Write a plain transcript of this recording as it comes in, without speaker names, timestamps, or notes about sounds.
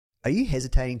Are you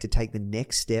hesitating to take the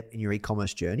next step in your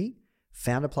e-commerce journey?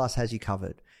 Founder Plus has you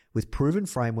covered. With proven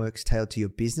frameworks tailored to your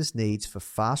business needs for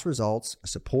fast results, a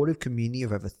supportive community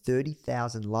of over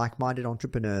 30,000 like-minded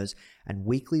entrepreneurs, and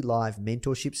weekly live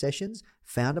mentorship sessions,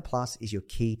 Founder Plus is your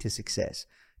key to success.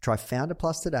 Try Founder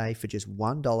Plus today for just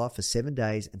 $1 for 7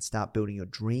 days and start building your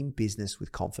dream business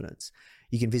with confidence.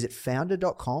 You can visit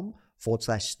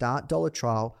founder.com/start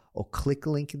 $1 or click the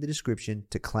link in the description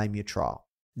to claim your trial.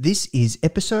 This is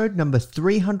episode number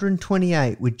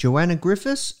 328 with Joanna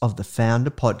Griffiths of the Founder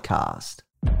Podcast.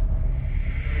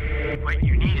 What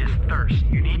you need is thirst.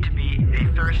 You need to be a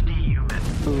thirsty human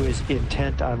who is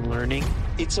intent on learning.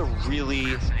 It's a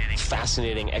really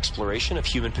fascinating exploration of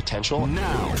human potential.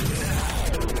 Now.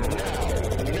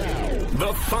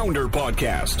 The Founder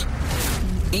Podcast.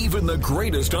 Even the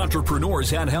greatest entrepreneurs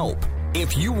had help.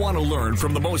 If you want to learn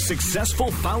from the most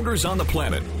successful founders on the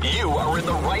planet, you are in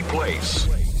the right place.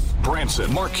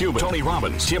 Branson, Mark Cuban, Tony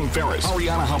Robbins, Tim Ferriss,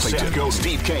 Ariana Huffington, Seth Godin,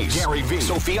 Steve Case, Gary Vee,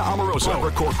 Sophia Amoruso,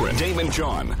 Barbara Corcoran, Damon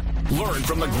John. Learn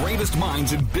from the greatest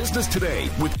minds in business today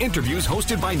with interviews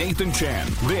hosted by Nathan Chan.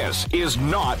 This is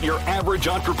not your average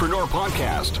entrepreneur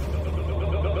podcast.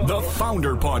 The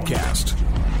Founder Podcast.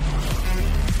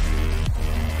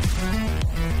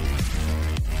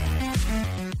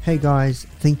 Hey guys,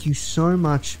 thank you so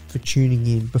much for tuning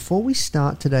in. Before we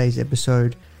start today's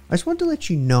episode, I just want to let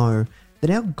you know that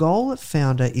our goal at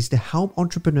Founder is to help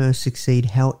entrepreneurs succeed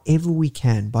however we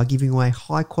can by giving away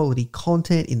high quality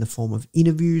content in the form of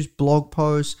interviews, blog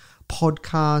posts,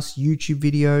 podcasts, YouTube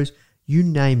videos, you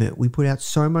name it. We put out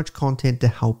so much content to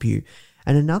help you.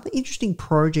 And another interesting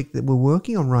project that we're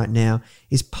working on right now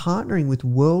is partnering with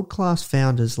world-class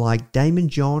founders like Damon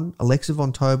John, Alexa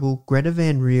Von Tobel, Greta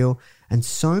Van Riel, and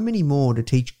so many more to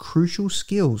teach crucial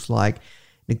skills like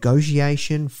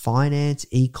negotiation, finance,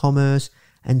 e-commerce,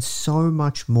 and so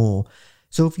much more.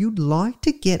 So if you'd like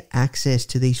to get access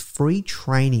to these free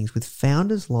trainings with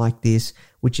founders like this,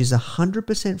 which is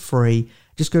 100% free,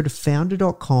 just go to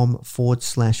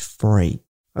founder.com/free.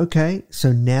 Okay,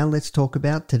 so now let's talk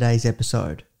about today's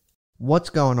episode.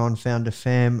 What's going on, Founder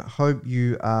fam? Hope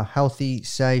you are healthy,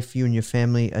 safe, you and your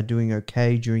family are doing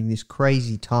okay during this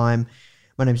crazy time.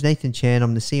 My name is Nathan Chan.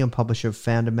 I'm the CEO and publisher of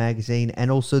Founder Magazine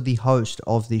and also the host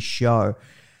of this show.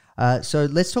 So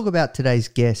let's talk about today's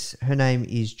guest. Her name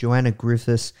is Joanna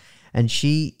Griffiths, and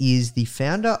she is the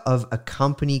founder of a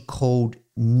company called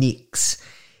KNIX.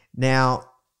 Now,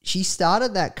 she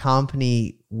started that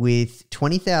company with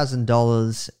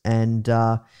 $20,000 and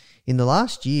in the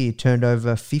last year turned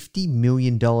over $50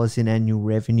 million in annual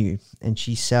revenue. And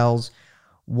she sells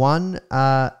one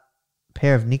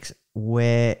pair of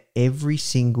Knixwear every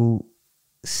single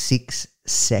 6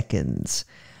 seconds.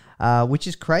 Which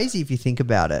is crazy if you think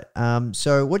about it.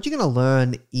 So what you're going to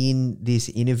learn in this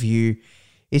interview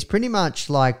is pretty much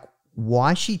like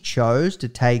why she chose to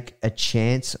take a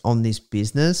chance on this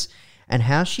business and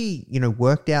how she,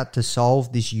 worked out to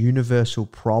solve this universal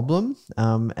problem,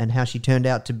 and how she turned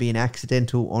out to be an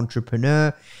accidental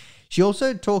entrepreneur. She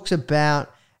also talks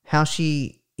about how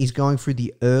she is going through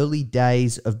the early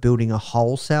days of building a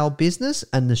wholesale business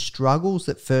and the struggles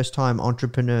that first-time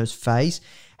entrepreneurs face,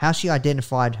 how she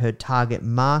identified her target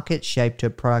market, shaped her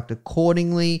product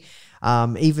accordingly,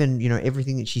 even,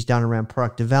 everything that she's done around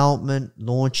product development,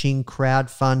 launching,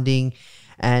 crowdfunding,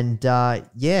 and how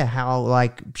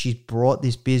she's brought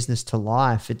this business to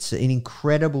life. It's an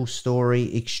incredible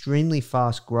story, extremely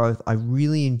fast growth. I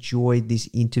really enjoyed this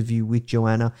interview with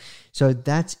Joanna. So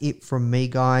that's it from me,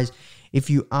 guys. If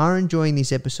you are enjoying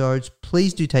these episodes,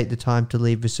 please do take the time to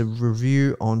leave us a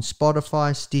review on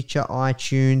Spotify, Stitcher,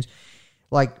 iTunes.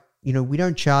 We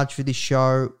don't charge for this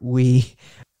show. We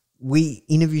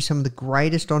interview some of the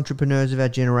greatest entrepreneurs of our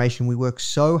generation. We work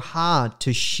so hard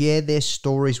to share their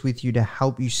stories with you to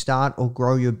help you start or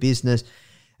grow your business.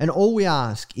 And all we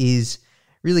ask is,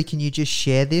 really, can you just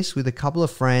share this with a couple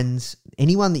of friends,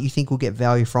 anyone that you think will get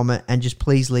value from it, and just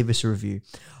please leave us a review.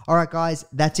 All right, guys,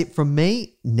 that's it from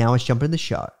me. Now let's jump in the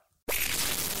show.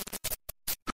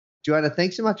 Joanna,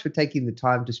 thanks so much for taking the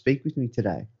time to speak with me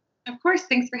today. Of course.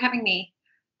 Thanks for having me.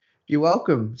 You're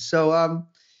welcome. So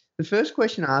the first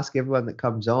question I ask everyone that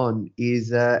comes on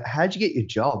is, how'd you get your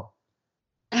job?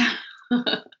 I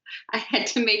had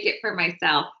to make it for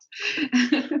myself.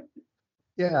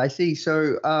 Yeah, I see.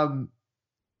 So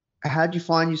how'd you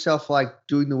find yourself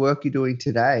doing the work you're doing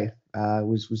today?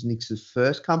 Was KNIX the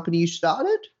first company you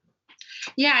started?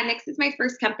 Yeah, KNIX is my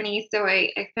first company. So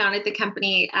I founded the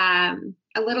company a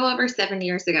little over 7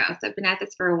 years ago. So I've been at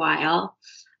this for a while.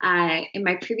 In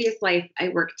my previous life, I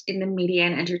worked in the media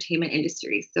and entertainment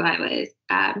industry. So I was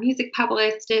a music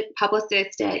publicist at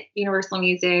Universal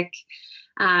Music,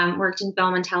 worked in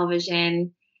film and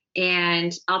television,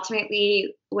 and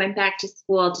ultimately went back to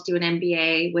school to do an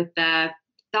MBA with the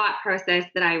thought process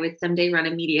that I would someday run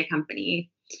a media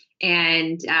company.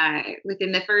 And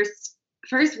within the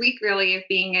first week really of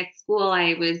being at school,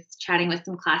 I was chatting with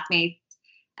some classmates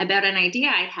about an idea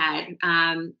I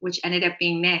had, which ended up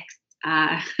being KNIX.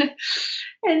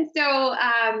 And so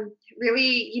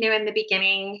really, in the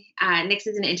beginning, KNIX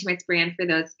is an intimates brand for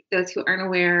those who aren't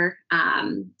aware.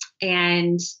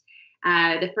 And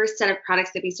the first set of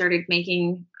products that we started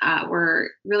making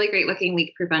were really great looking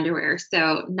leak-proof underwear.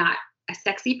 So not a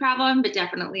sexy problem, but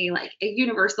definitely like a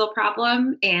universal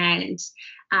problem. And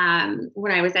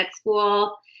when I was at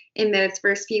school in those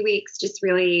first few weeks, just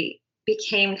really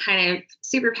became kind of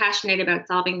super passionate about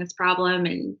solving this problem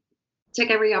and took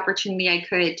every opportunity I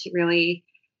could to really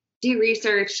do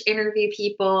research, interview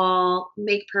people,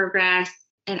 make progress,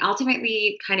 and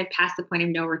ultimately kind of past the point of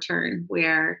no return,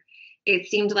 where it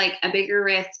seemed like a bigger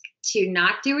risk to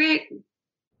not do it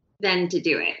than to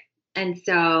do it. And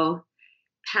so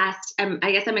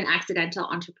I guess I'm an accidental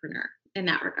entrepreneur in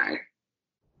that regard.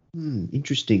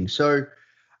 Interesting. So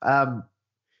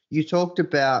you talked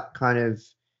about kind of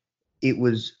it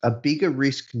was a bigger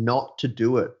risk not to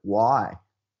do it. Why?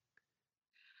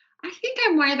 I think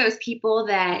I'm one of those people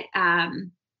that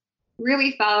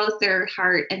really follows their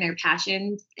heart and their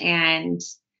passions. And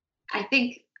I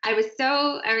think I was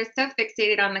so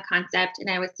fixated on the concept and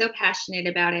I was so passionate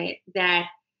about it that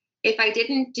if I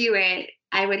didn't do it,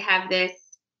 I would have this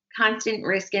constant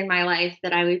risk in my life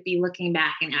that I would be looking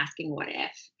back and asking what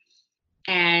if.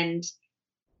 And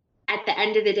at the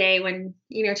end of the day, when,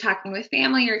 talking with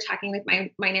family or talking with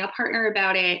my now partner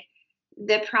about it,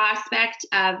 the prospect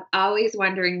of always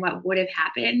wondering what would have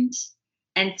happened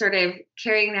and sort of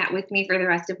carrying that with me for the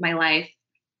rest of my life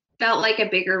felt like a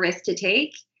bigger risk to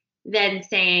take than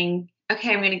saying,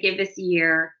 okay, I'm going to give this a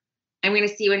year. I'm going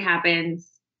to see what happens.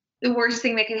 The worst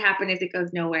thing that could happen is it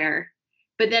goes nowhere.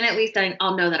 But then at least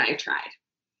I'll know that I tried.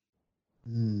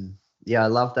 Yeah, I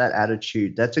love that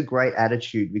attitude. That's a great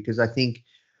attitude because I think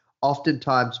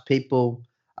oftentimes people,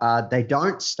 they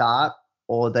don't start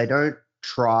or they don't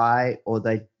try or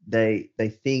they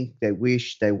think, they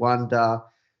wish, they wonder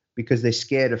because they're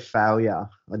scared of failure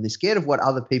and they're scared of what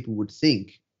other people would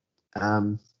think.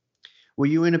 Were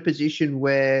you in a position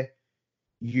where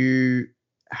you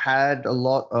had a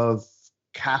lot of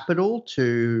capital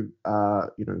to,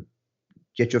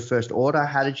 get your first order?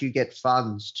 How did you get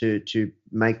funds to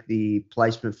make the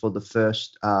placement for the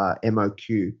first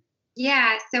MOQ?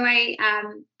 Yeah, so I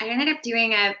ended up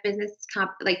doing a business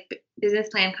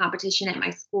plan competition at my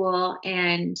school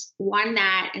and won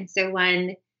that, and so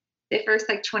won the first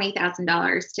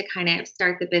 $20,000 to kind of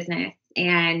start the business.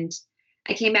 And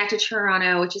I came back to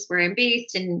Toronto, which is where I'm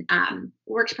based, and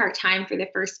worked part-time for the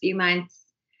first few months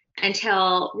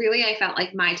until really I felt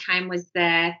like my time was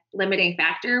the limiting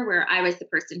factor, where I was the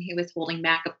person who was holding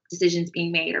back decisions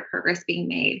being made or progress being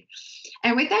made.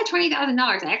 And with that $20,000,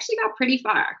 I actually got pretty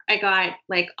far. I got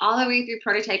all the way through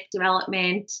prototype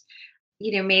development,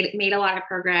 made a lot of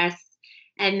progress,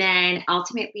 and then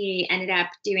ultimately ended up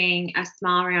doing a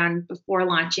small round before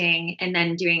launching and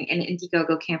then doing an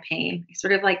Indiegogo campaign. I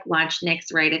sort of launched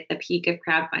KNIX right at the peak of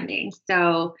crowdfunding.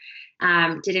 So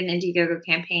did an Indiegogo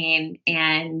campaign.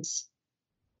 And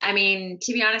I mean,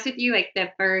 to be honest with you, the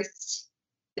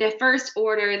first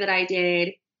order that I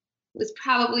did was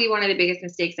probably one of the biggest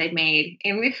mistakes I'd made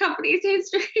in the company's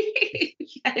history.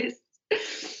 Yes.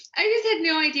 I just had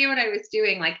no idea what I was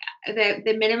doing.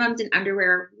 The minimums in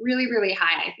underwear are really, really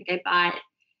high. I think I bought,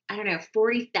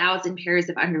 40,000 pairs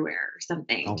of underwear or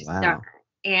something. Oh, wow.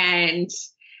 And,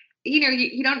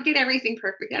 you don't get everything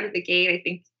perfect out of the gate. I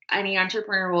think any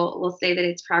entrepreneur will say that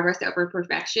it's progress over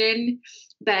perfection.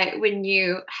 But when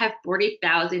you have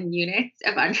 40,000 units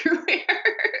of underwear,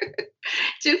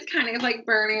 just kind of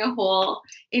burning a hole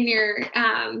in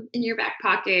your back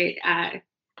pocket,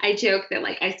 I joke that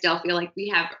I still feel like we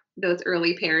have those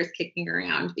early pairs kicking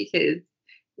around because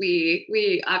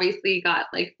we obviously got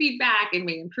feedback and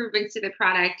made improvements to the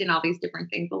product and all these different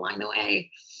things along the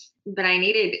way. But I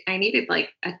needed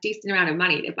a decent amount of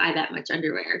money to buy that much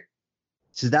underwear.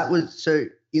 So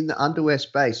in the underwear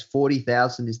space,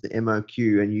 40,000 is the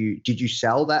MOQ, and did you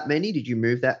sell that many? Did you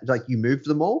move that? You moved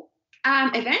them all?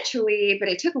 Eventually, but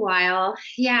it took a while.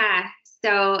 Yeah.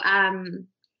 So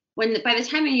by the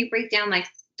time you break down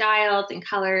styles and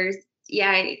colors,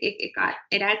 yeah,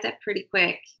 it adds up pretty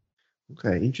quick.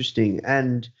 Okay, interesting.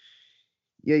 And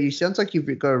yeah, you sounds like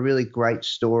you've got a really great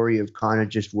story of kind of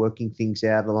just working things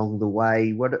out along the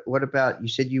way. What about, you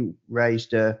said you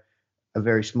raised a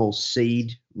very small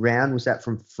seed round. Was that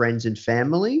from friends and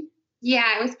family?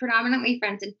 Yeah, it was predominantly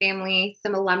friends and family,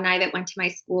 some alumni that went to my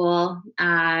school.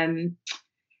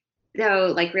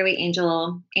 So like really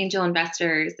angel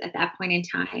investors at that point in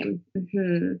time.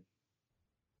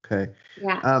 Okay.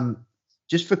 Yeah.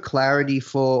 Just for clarity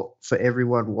for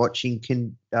everyone watching,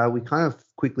 can we kind of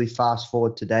quickly fast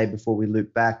forward today before we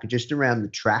loop back, just around the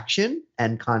traction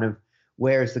and kind of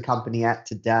where is the company at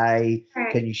today?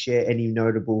 Right. Can you share any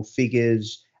notable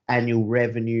figures, annual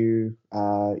revenue,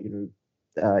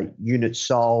 units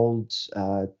sold,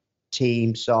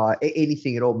 team size,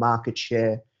 anything at all, market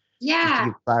share, just to Yeah,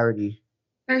 give clarity.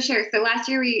 for sure. So last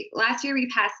year we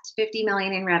passed 50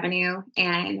 million in revenue,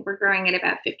 and we're growing at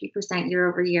about 50% year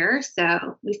over year.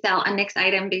 So we sell a Knix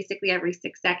item basically every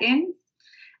 6 seconds,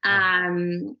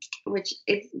 which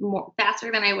is more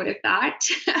faster than I would have thought.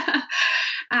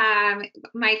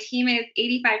 My team is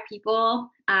 85 people,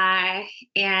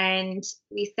 and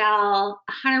we sell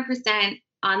 100%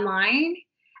 online,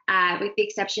 with the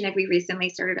exception of we recently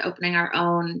started opening our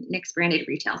own Knix branded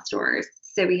retail stores.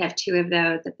 So we have 2 of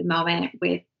those at the moment.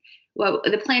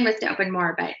 The plan was to open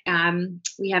more, but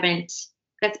we haven't.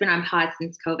 That's been on pause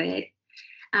since COVID.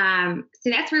 So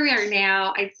that's where we are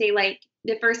now. I'd say like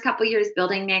the first couple years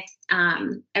building Knix,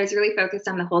 I was really focused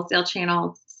on the wholesale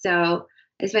channels. So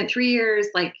I spent 3 years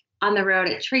like on the road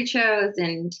at trade shows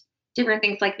and different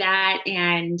things like that.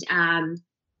 And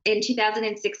in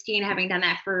 2016, having done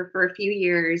that for a few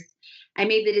years, I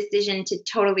made the decision to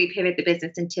totally pivot the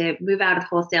business and to move out of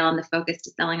wholesale and the focus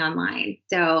to selling online.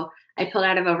 So I pulled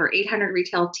out of over 800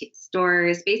 retail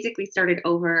stores, basically started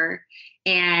over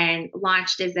and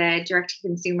launched as a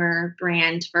direct-to-consumer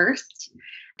brand first.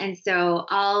 And so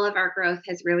all of our growth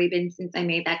has really been since I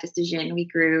made that decision. We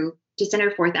grew just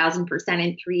under 4,000%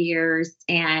 in 3 years.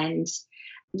 And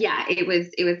yeah, it was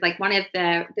like one of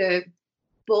the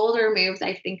bolder moves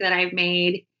I think that I've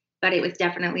made, but it was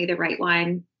definitely the right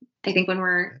one. I think when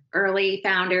we're early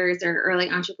founders or early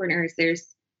entrepreneurs,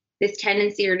 there's this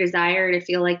tendency or desire to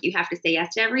feel like you have to say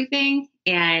yes to everything.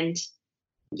 And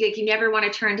you never want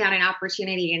to turn down an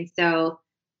opportunity. And so,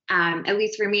 at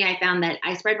least for me, I found that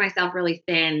I spread myself really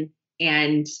thin,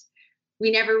 and we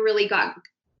never really got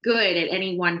good at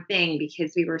any one thing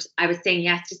because I was saying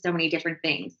yes to so many different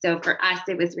things. So for us,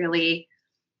 it was really,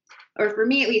 or for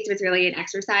me at least, it was really an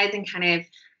exercise in kind of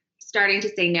starting to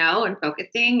say no and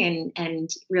focusing and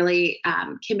really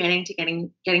committing to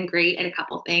getting great at a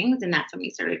couple things. And that's when we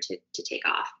started to take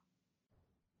off.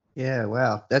 Yeah,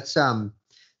 wow. That's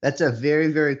a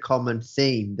very, very common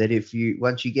theme that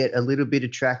once you get a little bit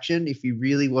of traction, if you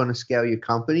really want to scale your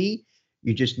company,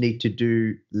 you just need to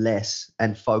do less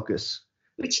and focus.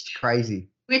 Which crazy.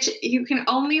 Which you can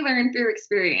only learn through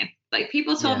experience. Like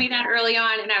people told me that early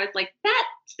on, and I was like, that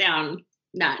sounds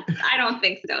nuts. I don't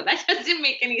think so. That doesn't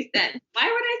make any sense. Why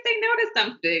would I say no to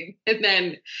something? And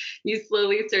then you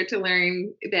slowly start to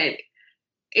learn that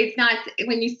it's not,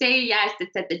 when you say yes,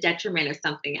 it's at the detriment of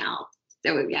something else.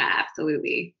 So yeah,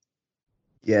 absolutely.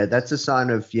 Yeah, that's a sign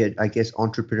of, I guess,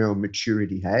 entrepreneurial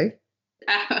maturity, hey?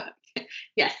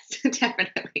 Yes,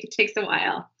 definitely. It takes a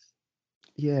while.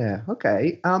 Yeah,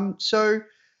 okay. So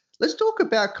let's talk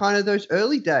about kind of those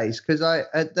early days, because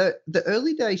the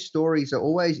early day stories are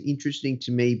always interesting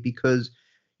to me because,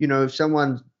 if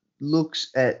someone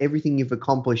looks at everything you've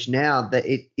accomplished now, that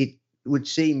it would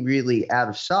seem really out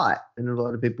of sight. And a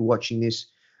lot of people watching this,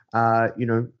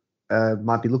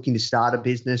 might be looking to start a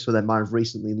business, or they might have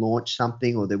recently launched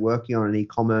something, or they're working on an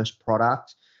e-commerce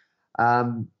product.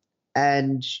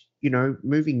 And,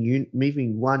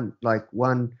 moving one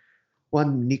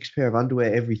Knix pair of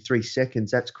underwear every 3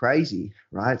 seconds, that's crazy,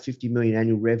 right? 50 million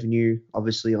annual revenue,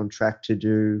 obviously on track to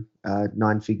do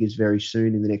 9 figures very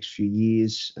soon in the next few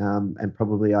years. And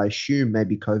probably, I assume,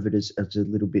 maybe COVID has a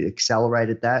little bit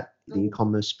accelerated that. The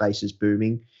e-commerce space is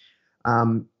booming.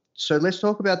 So let's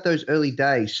talk about those early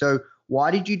days. So why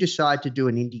did you decide to do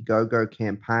an Indiegogo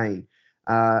campaign?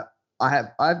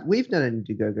 We've done an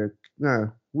Indiegogo.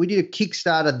 No, we did a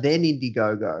Kickstarter, then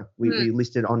Indiegogo. We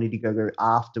listed on Indiegogo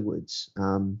afterwards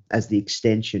as the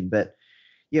extension. But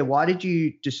yeah, why did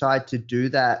you decide to do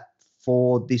that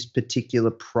for this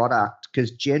particular product?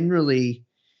 Because generally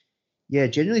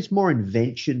it's more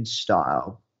invention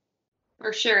style.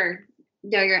 For sure.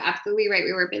 No, you're absolutely right.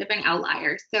 We were a bit of an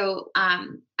outlier. So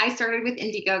I started with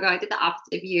Indiegogo. I did the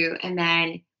opposite of you, and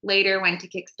then later went to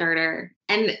Kickstarter.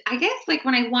 And I guess like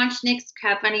when I launched Knix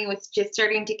Company was just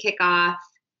starting to kick off.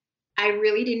 I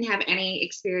really didn't have any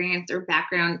experience or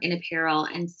background in apparel.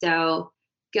 And so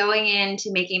going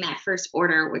into making that first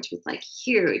order, which was like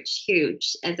huge,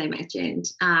 as I mentioned,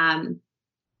 I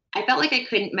felt like I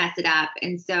couldn't mess it up.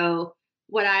 And so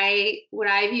what I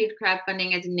viewed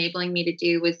crowdfunding as enabling me to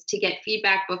do was to get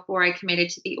feedback before I committed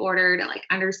to the order, to like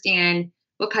understand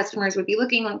what customers would be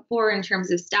looking for in terms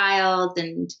of styles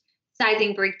and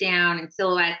sizing breakdown and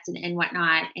silhouettes and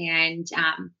whatnot. And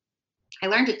I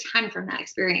learned a ton from that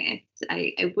experience.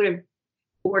 I would have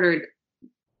ordered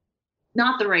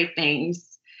not the right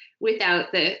things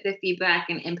without the feedback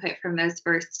and input from those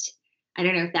first,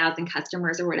 1,000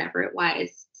 customers or whatever it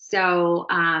was. So,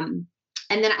 and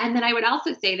then I would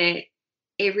also say that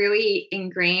it really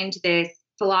ingrained this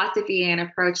philosophy and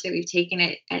approach that we've taken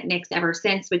at KNIX ever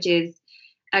since, which is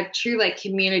a true like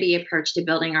community approach to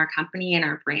building our company and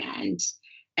our brand,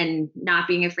 and not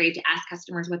being afraid to ask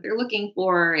customers what they're looking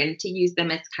for and to use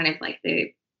them as kind of like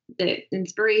the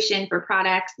inspiration for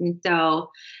products. And so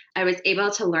I was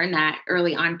able to learn that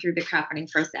early on through the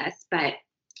crowdfunding process, but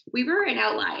we were an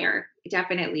outlier,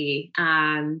 definitely.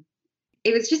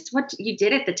 It was just what you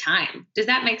did at the time. Does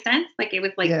that make sense? Like it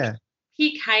was like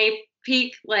peak hype,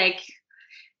 peak like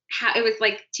how it was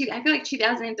like I feel like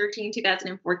 2013,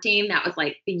 2014, that was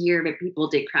like the year that people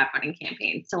did crowdfunding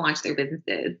campaigns to launch their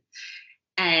businesses.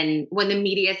 And when the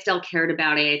media still cared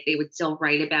about it, they would still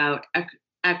write about a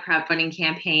crowdfunding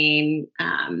campaign.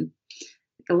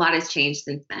 A lot has changed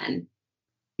since then.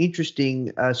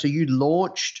 Interesting. So you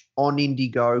launched on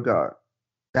Indiegogo.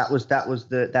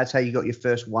 That's how you got your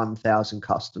first 1,000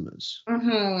 customers.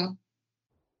 Mm-hmm.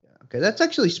 Okay, that's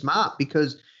actually smart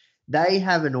because they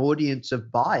have an audience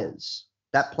of buyers.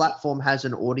 That platform has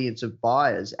an audience of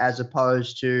buyers, as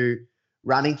opposed to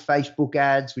running Facebook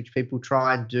ads, which people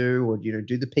try and do, or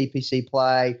do the PPC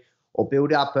play, or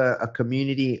build up a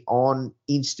community on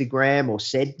Instagram or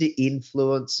send to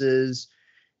influencers.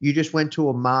 You just went to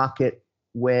a market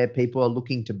where people are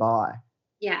looking to buy.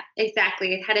 Yeah,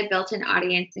 exactly. It had a built-in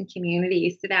audience and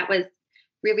community. So that was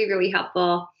really, really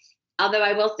helpful. Although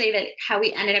I will say that how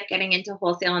we ended up getting into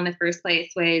wholesale in the first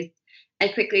place was I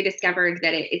quickly discovered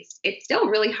that it's still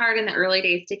really hard in the early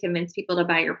days to convince people to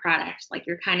buy your product. Like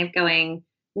you're kind of going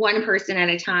one person at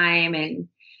a time. And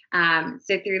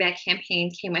so through that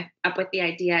campaign came up with the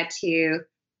idea to,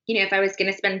 if I was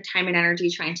going to spend time and energy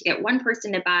trying to get one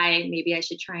person to buy, maybe I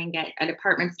should try and get a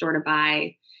department store to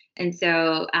buy. And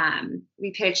so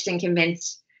we pitched and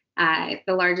convinced the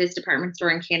largest department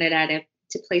store in Canada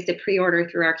to place a pre-order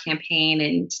through our campaign.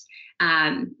 And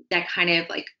that kind of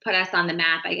like put us on the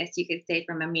map, I guess you could say,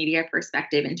 from a media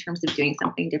perspective in terms of doing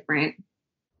something different.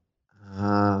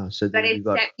 But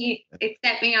it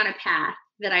set me on a path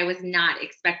that I was not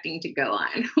expecting to go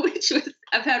on, which was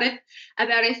about a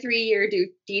 3-year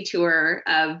detour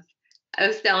of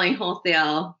selling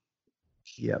wholesale.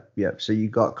 Yep. So you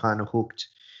got kind of hooked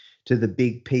to the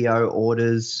big PO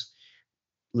orders,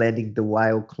 landing the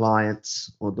whale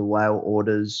clients or the whale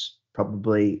orders,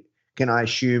 probably, can I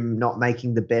assume, not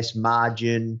making the best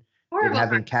margin, and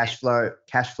having cash flow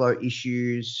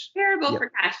issues. Terrible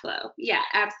for cash flow. Yeah,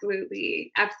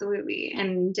 absolutely.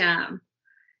 And not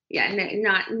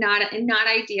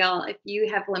ideal if you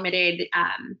have limited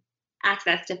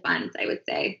access to funds, I would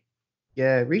say.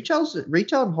 Yeah, retail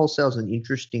and wholesale is an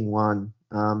interesting one.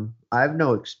 I have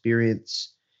no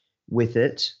experience with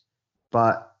it,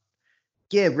 but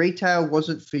yeah, retail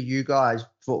wasn't for you guys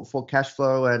for cash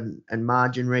flow and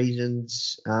margin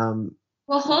reasons.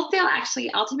 Well, wholesale actually,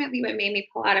 ultimately what made me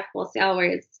pull out of wholesale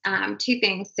was two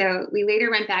things. So we later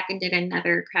went back and did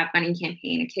another crowdfunding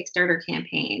campaign, a Kickstarter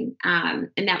campaign. And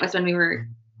that was when we were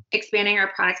expanding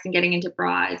our products and getting into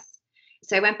bras.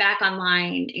 So I went back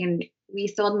online and we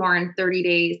sold more in 30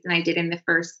 days than I did in the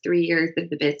first 3 years of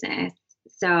the business.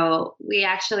 So we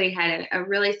actually had a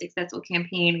really successful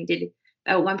campaign. We did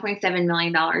about $1.7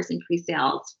 million in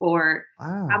pre-sales for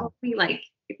probably like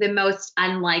the most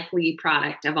unlikely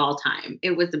product of all time.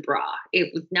 It was a bra.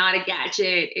 It was not a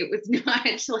gadget. It was not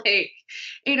like,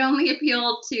 it only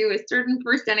appealed to a certain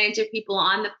percentage of people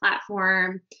on the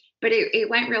platform, but it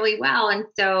went really well. And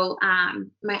so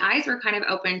my eyes were kind of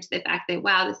open to the fact that,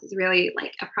 wow, this is really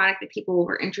like a product that people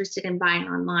were interested in buying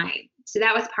online. So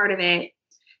that was part of it.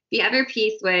 The other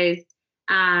piece was,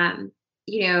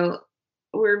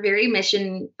 we're a very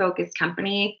mission-focused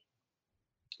company.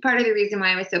 Part of the reason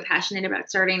why I was so passionate about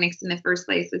starting KNIX in the first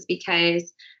place was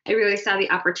because I really saw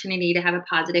the opportunity to have a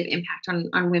positive impact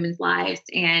on women's lives.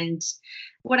 And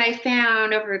what I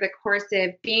found over the course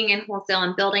of being in wholesale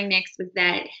and building KNIX was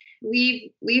that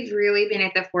we've really been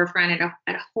at the forefront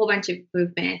at a whole bunch of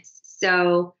movements.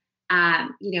 So,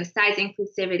 size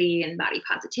inclusivity and body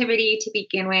positivity to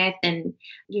begin with. And,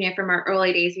 from our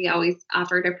early days, we always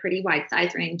offered a pretty wide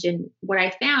size range. And what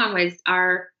I found was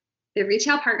the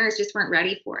retail partners just weren't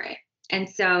ready for it. And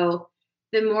so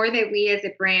the more that we as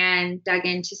a brand dug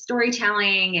into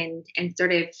storytelling and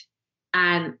sort of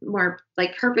more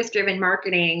like purpose-driven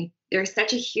marketing, there's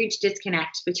such a huge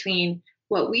disconnect between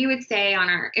what we would say on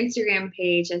our Instagram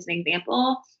page as an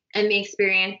example and the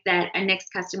experience that a Knix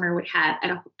customer would have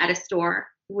at a store,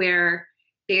 where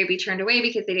they would be turned away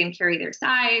because they didn't carry their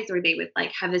size, or they would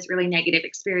like have this really negative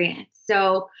experience.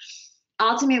 So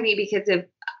ultimately, because of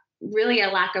really a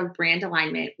lack of brand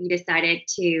alignment, we decided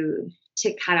to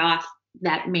cut off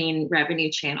that main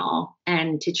revenue channel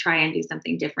and to try and do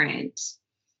something different.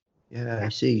 Yeah, I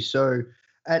see. So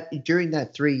during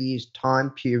that 3 years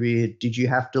time period, did you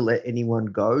have to let anyone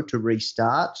go to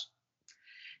restart?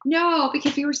 No,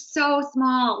 because we were so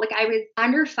small. Like I was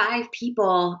under 5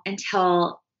 people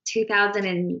until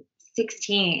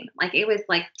 2016. Like it was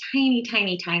like tiny,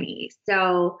 tiny, tiny.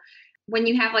 So when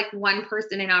you have like one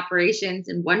person in operations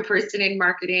and one person in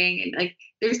marketing, and like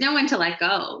there's no one to let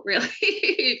go really,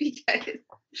 because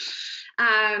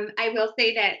I will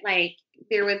say that like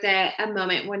there was a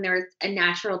moment when there was a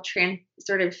natural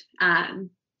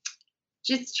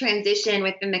just transition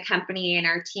within the company and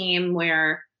our team,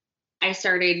 where I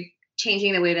started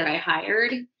changing the way that I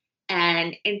hired.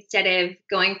 And instead of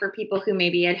going for people who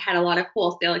maybe had a lot of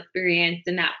wholesale experience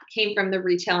and that came from the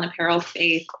retail and apparel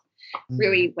space,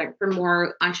 really went for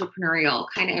more entrepreneurial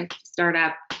kind of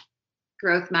startup,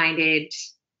 growth-minded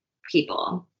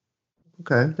people.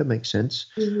 Okay, that makes sense.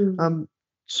 Mm-hmm.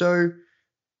 So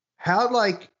how,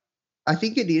 like, I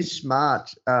think it is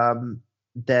smart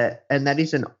that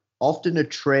is often a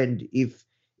trend if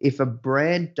a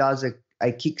brand does a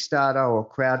Kickstarter or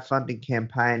crowdfunding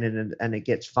campaign and it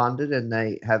gets funded and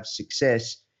they have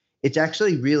success, it's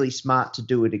actually really smart to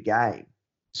do it again.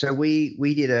 So we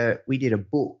did a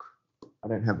book. I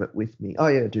don't have it with me. Oh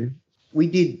yeah, I do. We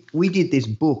did this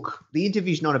book. The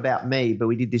interview's not about me, but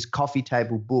we did this coffee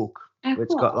table book. Oh,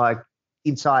 It's got like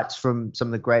insights from some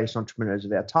of the greatest entrepreneurs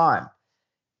of our time.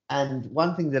 And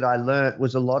one thing that I learned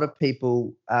was a lot of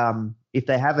people, if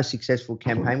they have a successful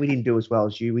campaign, we didn't do as well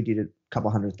as you. We did a couple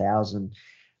 100,000.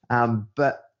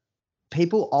 But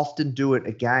people often do it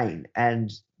again.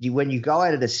 And when you go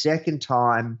at it a second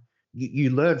time, you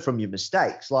learn from your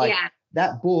mistakes. Like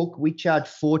that book, we charged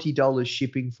 $40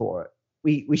 shipping for it.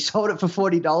 We sold it for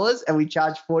 $40 and we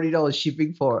charged $40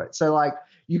 shipping for it. So like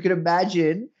you can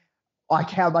imagine like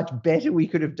how much better we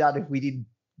could have done if we didn't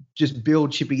just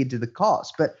build shipping into the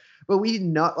cost. But we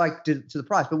didn't know, like to the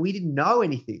price, but we didn't know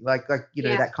anything like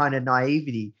that kind of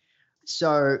naivety.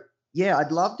 So yeah,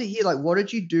 I'd love to hear, like, what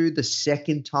did you do the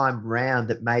second time round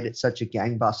that made it such a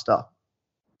gangbuster?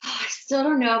 I still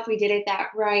don't know if we did it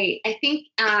that right. I think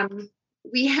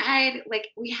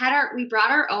we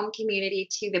brought our own community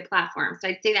to the platform. So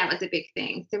I'd say that was a big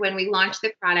thing. So when we launched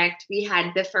the product, we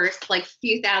had the first like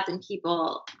few thousand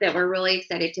people that were really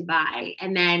excited to buy.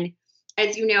 And then,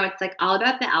 as you know, it's like all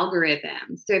about the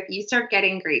algorithm. So if you start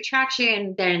getting great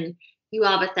traction, then you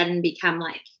all of a sudden become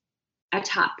like a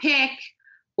top pick,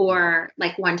 or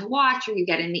like one to watch, or you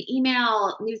get in the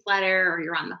email newsletter, or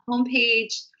you're on the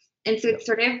homepage. And so it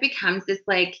sort of becomes this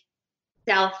like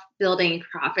self-building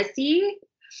prophecy.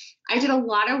 I did a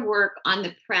lot of work on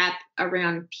the prep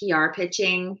around PR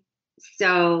pitching.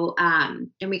 So, and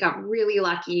we got really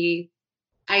lucky.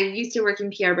 I used to work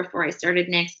in PR before I started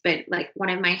Knix, but like one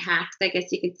of my hacks, I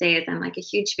guess you could say, is I'm like a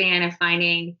huge fan of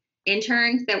finding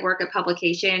interns that work at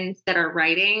publications that are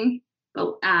writing.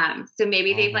 But, so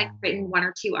maybe they've like written 1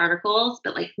 or 2 articles,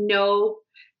 but like no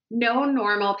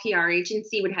normal PR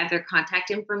agency would have their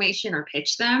contact information or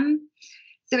pitch them.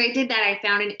 So I did that. I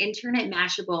found an intern at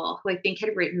Mashable who I think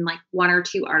had written like 1 or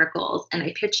 2 articles, and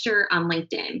I pitched her on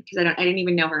LinkedIn because I didn't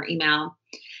even know her email.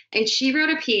 And she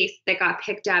wrote a piece that got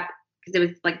picked up because it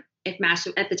was like, if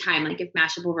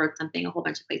Mashable wrote something, a whole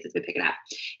bunch of places would pick it up.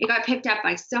 It got picked up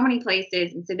by so many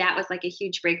places. And so that was like a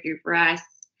huge breakthrough for us,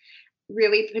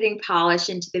 really putting polish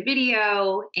into the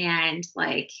video, and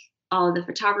like all of the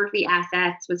photography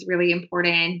assets was really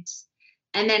important.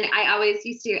 And then I always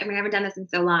used to, I haven't done this in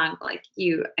so long, but like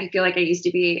I feel like I used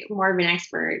to be more of an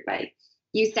expert, but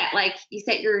you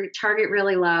set your target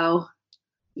really low.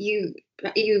 You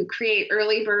create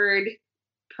early bird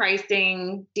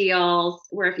pricing deals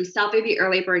where if you sell through the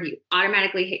early bird, you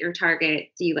automatically hit your target.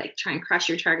 So you like try and crush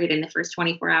your target in the first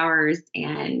 24 hours.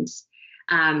 And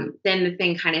then the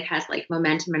thing kind of has like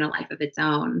momentum and a life of its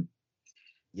own.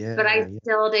 Yeah. But I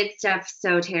still did stuff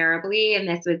so terribly. And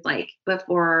this was like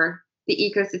before the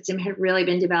ecosystem had really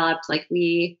been developed. Like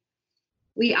we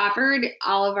offered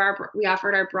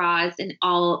our bras and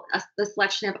the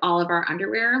selection of all of our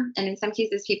underwear. And in some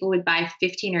cases, people would buy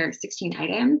 15 or 16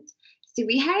 items. So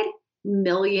we had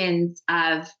millions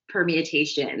of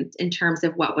permutations in terms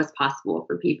of what was possible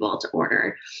for people to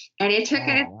order. And it took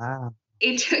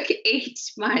it took 8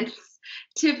 months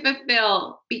to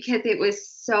fulfill because it was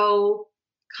so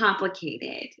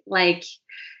complicated. Like,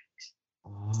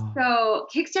 so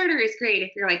Kickstarter is great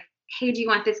if you're like, hey, do you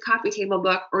want this coffee table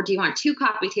book, or do you want 2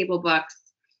 coffee table books,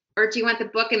 or do you want the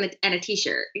book and a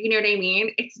t-shirt? You know what I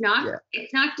mean? It's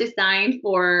not designed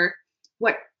for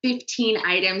what 15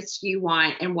 items do you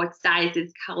want and what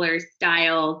sizes, colors,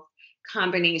 styles,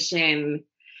 combination.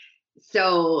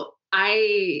 So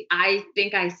I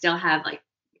think I still have like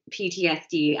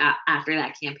PTSD after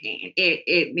that campaign.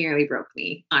 It nearly broke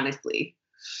me, honestly.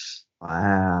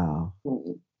 Wow.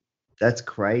 That's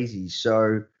crazy.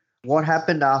 So what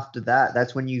happened after that?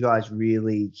 That's when you guys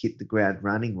really hit the ground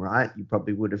running, right? You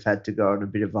probably would have had to go on a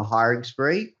bit of a hiring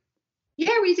spree.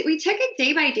 Yeah, we took it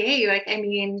day by day. Like, I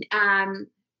mean,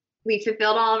 we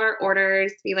fulfilled all of our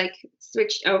orders. We like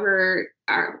switched over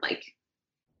our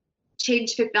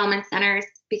changed fulfillment centers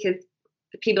because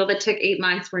the people that took 8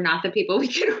 months were not the people we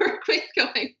could work with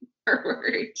going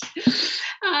forward.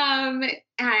 And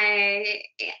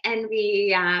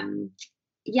we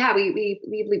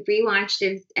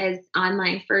relaunched as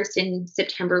online first in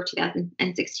September of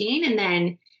 2016, and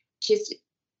then just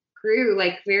grew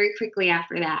like very quickly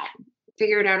after that.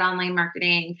 Figured out online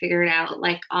marketing, figured out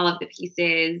like all of the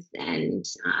pieces, and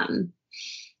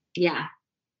yeah.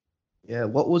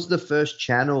 What was the first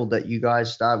channel that you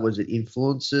guys started? Was it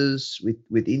influencers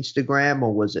with Instagram,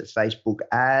 or was it Facebook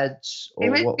ads? Or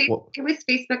it was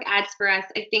Facebook ads for us.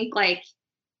 I think like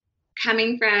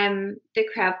coming from the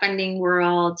crowdfunding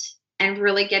world and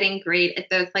really getting great at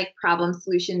those like problem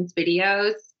solutions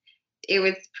videos, it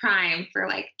was prime for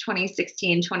like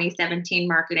 2016, 2017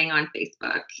 marketing on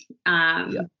Facebook.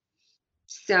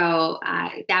 So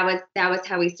that was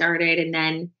how we started. And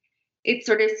then it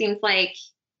sort of seems like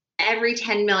every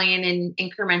 10 million in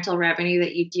incremental revenue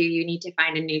that you do, you need to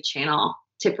find a new channel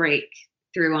to break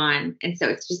through on. And so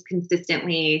it's just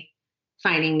consistently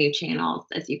finding new channels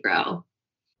as you grow.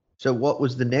 So what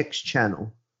was the next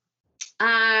channel?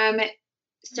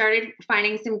 Started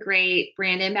finding some great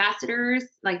brand ambassadors,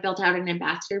 like built out an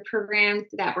ambassador program.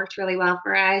 So that worked really well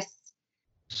for us.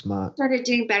 Smart. Started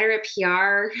doing better at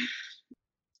PR,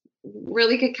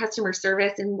 really good customer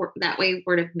service, and that way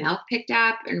word of mouth picked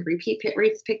up and repeat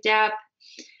rates picked up.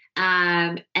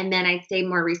 And then I'd say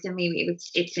more recently,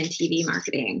 it's been TV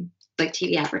marketing, like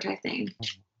TV advertising.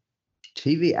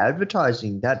 TV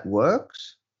advertising, that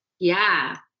works?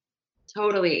 Yeah,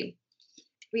 totally.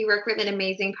 We work with an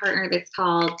amazing partner that's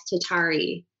called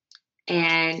Tatari.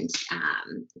 And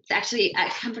it's actually a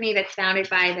company that's founded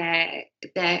by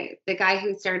the guy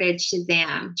who started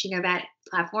Shazam. Do you know that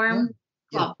platform?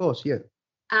 Yeah, cool. Of course,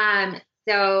 yeah.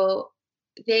 So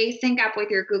they sync up with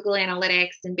your Google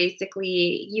Analytics, and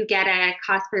basically you get a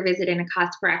cost per visit and a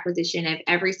cost per acquisition of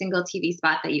every single TV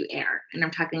spot that you air. And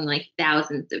I'm talking like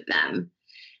thousands of them.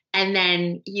 And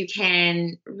then you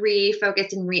can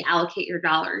refocus and reallocate your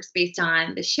dollars based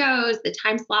on the shows, the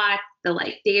time slots, the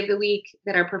like day of the week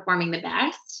that are performing the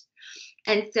best.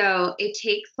 And so it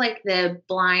takes like the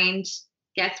blind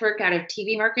guesswork out of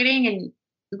TV marketing and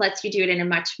lets you do it in a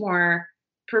much more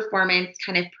performance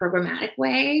kind of programmatic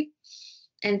way.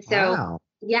 And so,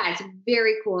 Yeah, it's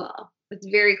very cool. It's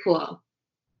very cool.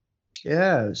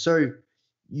 Yeah. So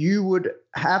you would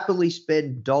happily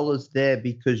spend dollars there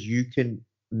because you can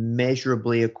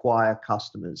measurably acquire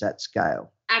customers at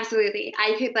scale. Absolutely.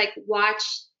 I could like watch,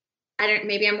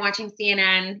 maybe I'm watching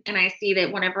CNN and I see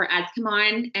that one of our ads come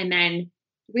on, and then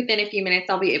within a few minutes,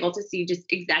 I'll be able to see just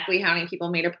exactly how many people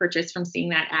made a purchase from seeing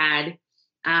that ad.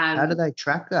 How do they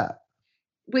track that?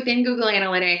 Within Google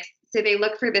Analytics. So they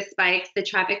look for the spikes, the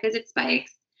traffic visit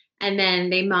spikes, and then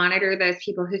they monitor those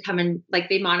people who come in, like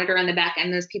they monitor on the back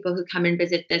end those people who come and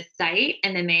visit this site,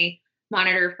 and then they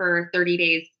monitor for 30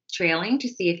 days trailing to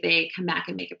see if they come back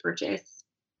and make a purchase.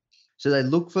 So they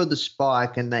look for the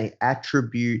spike and they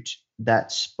attribute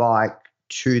that spike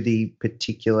to the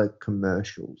particular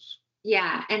commercials.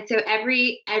 Yeah. And so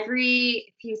every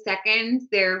few seconds,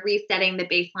 they're resetting the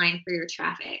baseline for your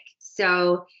traffic.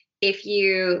 So if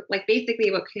you like, basically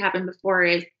what could happen before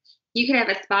is you could have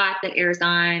a spot that airs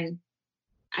on,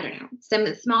 I don't know,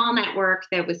 some small network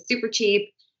that was super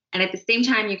cheap. And at the same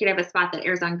time, you could have a spot that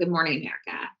airs on Good Morning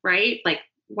America, right? Like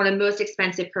one of the most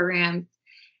expensive programs.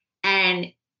 And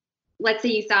let's say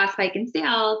you saw a spike in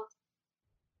sales.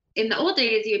 In the old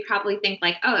days, you would probably think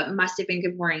like, oh, it must have been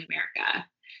Good Morning America.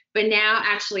 But now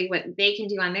actually what they can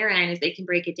do on their end is they can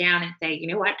break it down and say, you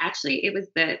know what, actually it was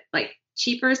the like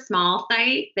cheaper small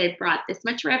site that brought this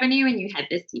much revenue and you had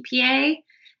this CPA,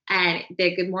 and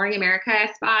the Good Morning America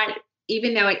spot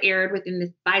even though it aired within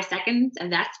the 5 seconds of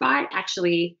that spot,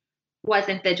 actually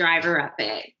wasn't the driver of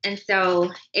it. And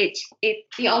so it's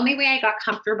the only way I got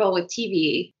comfortable with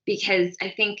TV, because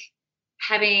I think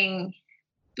having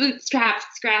bootstrapped,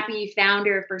 scrappy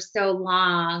founder for so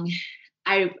long,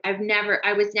 I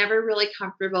was never really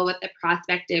comfortable with the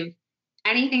prospect of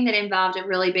anything that involved a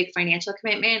really big financial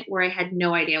commitment where I had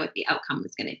no idea what the outcome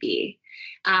was going to be.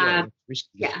 Yeah,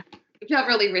 it felt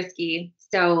really risky.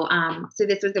 So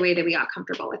this was the way that we got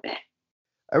comfortable with it.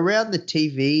 Around the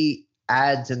TV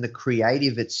ads and the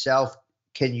creative itself,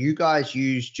 can you guys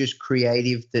use just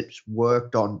creative that's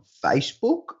worked on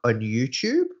Facebook, on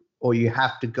YouTube, or you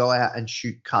have to go out and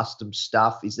shoot custom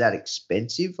stuff? Is that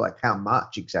expensive? Like how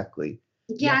much exactly?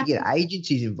 You have to get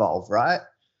agencies involved, right?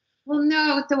 Well,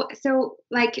 no. So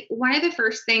like one of the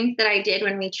first things that I did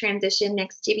when we transitioned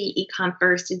Knix to be e-com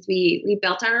first is we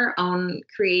built our own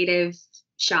creative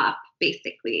shop,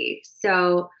 basically.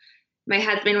 So my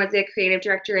husband was a creative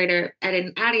director at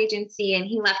an ad agency, and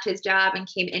he left his job and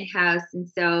came in-house. And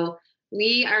so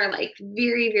we are like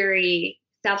very, very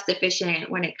self-sufficient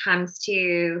when it comes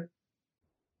to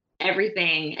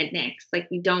everything at Knix. Like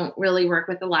we don't really work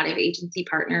with a lot of agency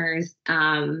partners.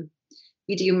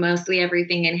 We do mostly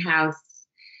everything in-house.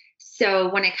 So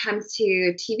when it comes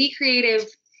to TV creative,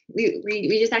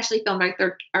 we just actually filmed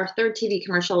our third TV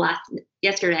commercial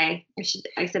yesterday.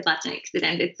 I said last night because it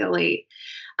ended so late.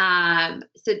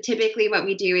 So typically what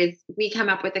we do is we come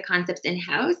up with the concepts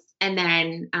in-house, and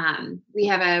then we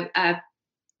have a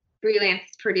freelance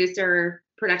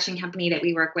production company that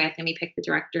we work with, and we pick the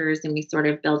directors and we sort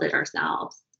of build it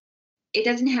ourselves. It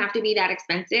doesn't have to be that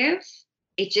expensive.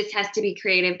 It just has to be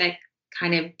creative that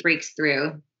kind of breaks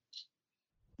through.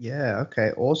 Yeah.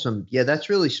 Okay. Awesome. Yeah, that's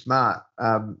really smart.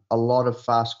 A lot of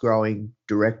fast growing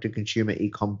direct to consumer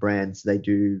e-com brands, they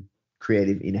do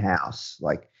creative in-house,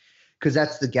 like, because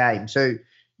that's the game. So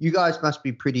you guys must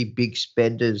be pretty big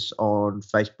spenders on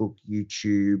Facebook,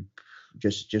 YouTube,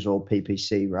 just all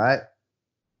PPC, right?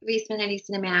 We spend a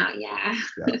decent amount. Yeah.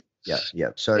 Yeah.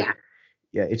 So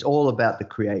yeah, it's all about the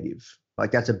creative.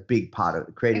 Like that's a big part of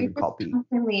it, creative and copy.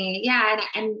 Constantly. Yeah.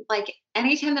 And like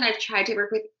anytime that I've tried to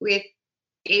work with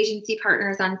agency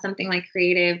partners on something like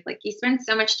creative, like you spend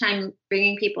so much time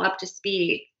bringing people up to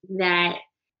speed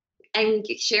and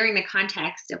sharing the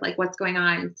context of like what's going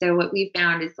on. So what we've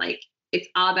found is like, it's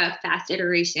all about fast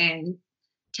iteration,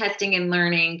 testing and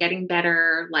learning, getting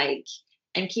better,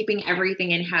 and keeping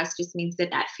everything in-house just means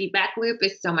that feedback loop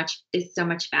is so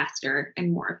much faster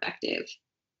and more effective.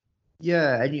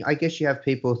 Yeah. And I guess you have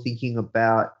people thinking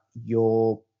about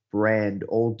your brand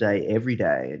all day, every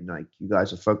day. And like you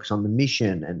guys are focused on the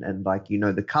mission and like,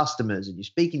 the customers, and you're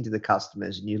speaking to the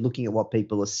customers and you're looking at what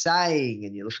people are saying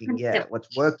and you're looking at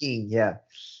what's working. Yeah.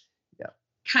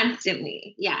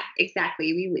 Constantly. Yeah,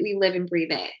 exactly. We live and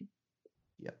breathe it.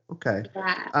 Yeah. Okay.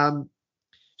 Yeah.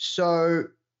 So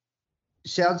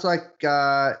sounds like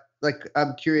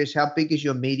I'm curious, how big is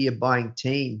your media buying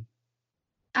team?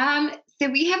 So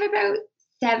we have about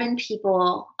 7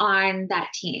 people on that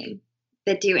team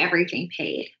that do everything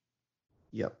paid.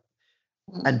 Yep.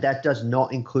 And that does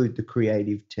not include the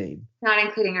creative team? Not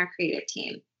including our creative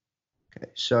team. Okay.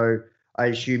 So I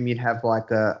assume you'd have like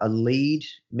a lead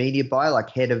media buyer, like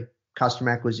head of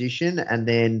customer acquisition, and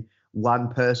then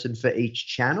one person for each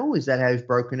channel. Is that how you've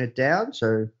broken it down?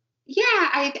 So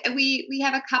yeah, we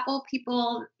have a couple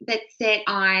people that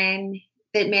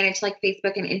manage like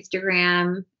Facebook and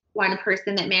Instagram. One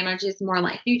person that manages more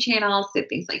like new channels, so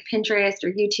things like Pinterest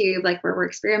or YouTube, like where we're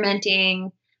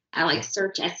experimenting, like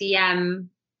search SEM,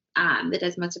 that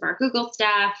does most of our Google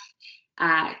stuff,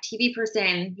 TV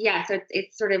person. Yeah, so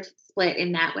it's sort of split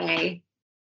in that way.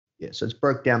 Yeah, so it's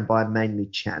broke down by mainly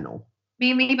channel.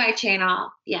 Mainly by channel.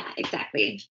 Yeah,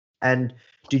 exactly. And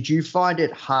did you find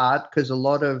it hard? Because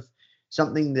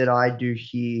something that I do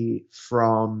hear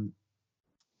from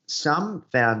some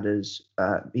founders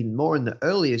in the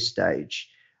earlier stage,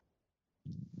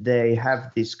 they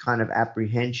have this kind of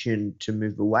apprehension to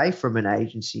move away from an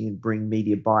agency and bring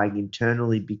media buying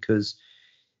internally because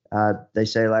they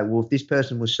say like, well, if this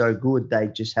person was so good, they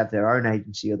just have their own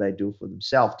agency or they do it for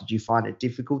themselves. Did you find it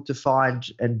difficult to find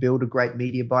and build a great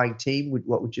media buying team?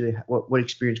 What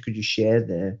experience could you share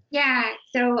there? Yeah.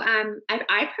 So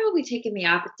I've probably taken the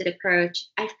opposite approach.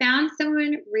 I found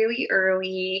someone really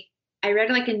early. I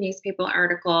read like a newspaper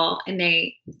article and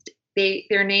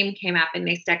their name came up and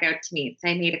they stuck out to me. So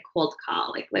I made a cold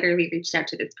call, like literally reached out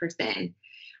to this person,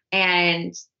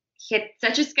 and he had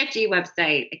such a sketchy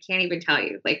website. I can't even tell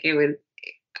you. I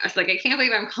was like, I can't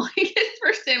believe I'm calling this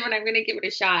person when I'm going to give it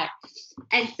a shot.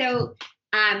 And so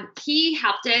he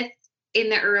helped us in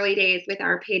the early days with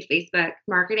our paid Facebook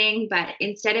marketing, but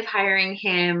instead of hiring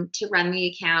him to run the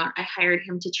account, I hired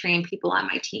him to train people on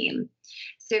my team.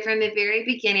 So from the very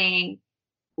beginning,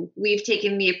 we've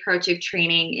taken the approach of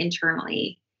training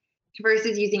internally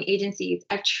versus using agencies.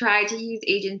 I've tried to use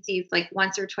agencies like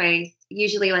once or twice,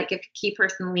 usually like if a key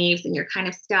person leaves and you're kind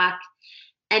of stuck.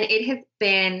 And it has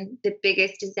been the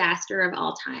biggest disaster of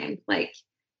all time. Like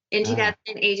in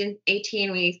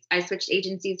 2018, I switched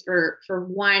agencies for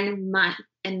 1 month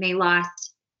and they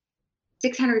lost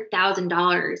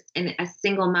 $600,000 in a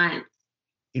single month.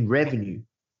 In revenue?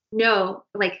 No,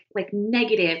 like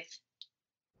negative.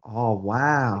 Oh,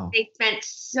 wow. They spent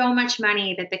so much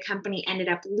money that the company ended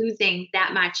up losing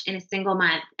that much in a single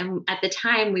month. And at the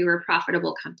time we were a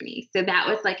profitable company. So that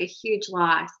was like a huge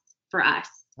loss for us.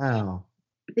 Wow.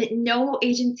 But no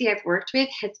agency I've worked with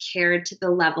has cared to the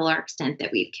level or extent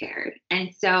that we've cared. And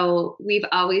so we've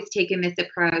always taken this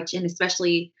approach, and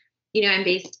especially,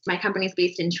 my company's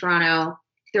based in Toronto.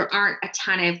 There aren't a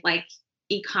ton of like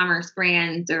e-commerce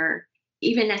brands or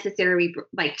even necessarily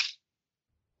like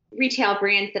retail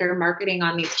brands that are marketing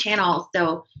on these channels.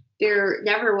 So there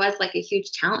never was like a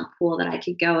huge talent pool that I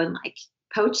could go and like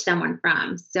poach someone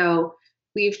from. So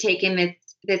we've taken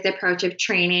this approach of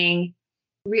training,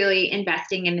 really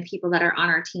investing in the people that are on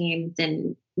our teams.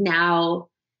 And now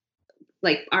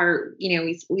like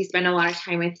we spend a lot of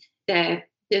time with the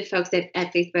folks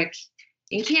at Facebook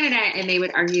in Canada, and they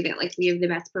would argue that like we have the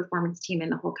best performance team in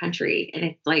the whole country. And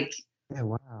it's like, yeah,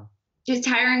 wow, just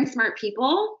hiring smart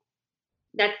people.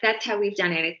 That's how we've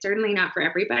done it. It's certainly not for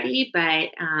everybody, but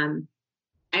I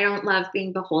don't love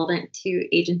being beholden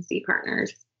to agency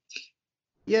partners.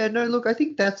 Yeah, no, look, I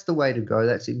think that's the way to go.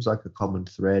 That seems like a common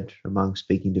thread among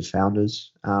speaking to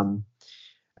founders. And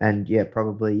yeah,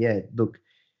 probably, yeah, look,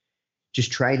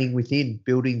 just training within,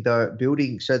 building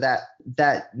so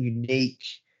that unique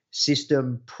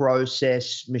system,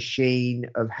 process, machine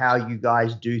of how you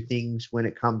guys do things when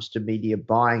it comes to media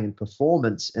buying and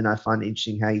performance. And I find it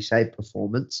interesting how you say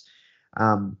performance,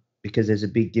 because there's a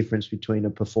big difference between a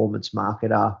performance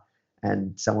marketer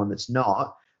and someone that's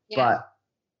not. Yeah. But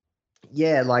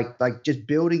yeah, like just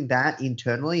building that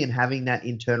internally and having that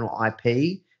internal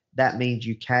IP, that means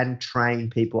you can train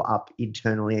people up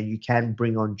internally and you can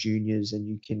bring on juniors and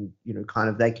you can,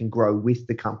 they can grow with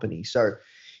the company. So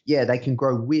yeah, they can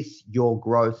grow with your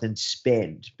growth and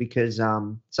spend, because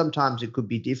sometimes it could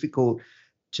be difficult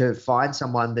to find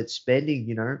someone that's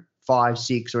spending, 5,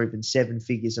 6, or even 7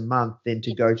 figures a month than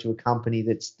to go to a company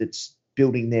that's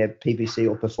building their PPC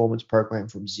or performance program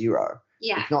from zero.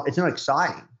 Yeah. It's not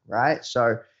exciting, right?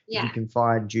 So if you can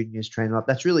find juniors, train them up,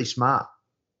 that's really smart.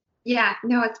 Yeah,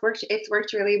 no, it's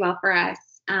worked really well for us.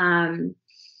 And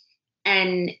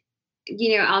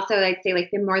also I'd say like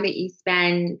the more that you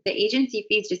spend, the agency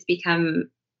fees just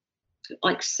become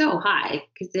like so high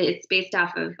because it's based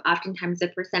off of oftentimes a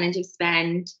percentage of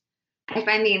spend. I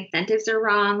find the incentives are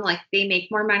wrong. Like they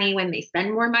make more money when they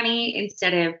spend more money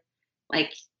instead of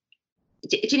like,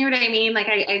 do you know what I mean? Like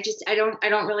I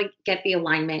don't really get the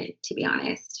alignment, to be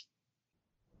honest.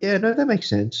 Yeah, no, that makes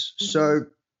sense. Mm-hmm. So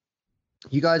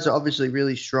you guys are obviously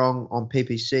really strong on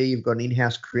PPC. You've got an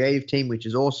in-house creative team, which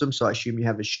is awesome. So I assume you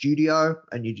have a studio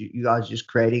and you guys are just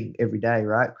creating every day,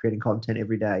 right? Creating content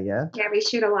every day, yeah? Yeah, we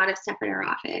shoot a lot of stuff in our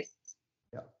office.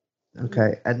 Yeah.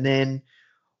 Okay. And then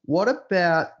what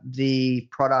about the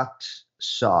product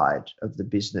side of the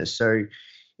business? So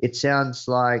it sounds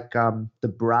like the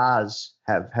bras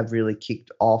have really kicked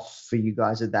off for you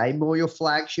guys. Are they more your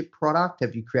flagship product?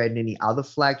 Have you created any other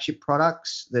flagship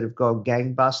products that have gone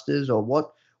gangbusters, or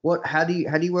what? How do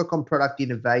you work on product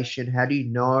innovation? How do you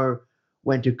know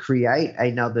when to create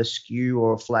another SKU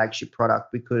or a flagship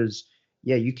product? Because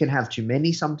yeah, you can have too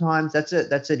many sometimes. That's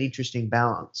an interesting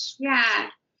balance. Yeah.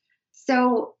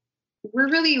 So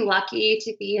we're really lucky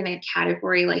to be in a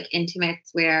category like intimates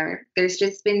where there's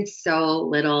just been so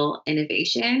little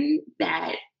innovation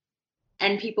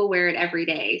and people wear it every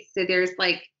day. So there's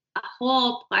like a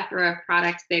whole plethora of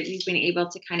products that we've been able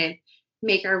to kind of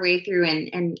make our way through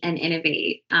and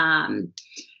innovate. From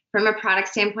a product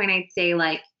standpoint, I'd say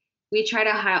like we try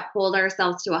to hold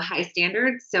ourselves to a high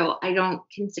standard. So I don't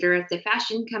consider us a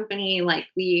fashion company. Like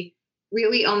we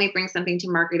really only bring something to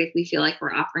market if we feel like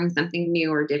we're offering something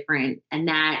new or different. And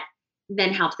that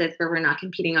then helps us where we're not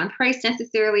competing on price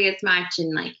necessarily as much.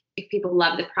 And like, if people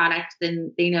love the product,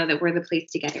 then they know that we're the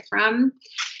place to get it from.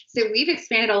 So we've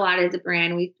expanded a lot as a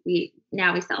brand.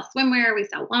 Now we sell swimwear, we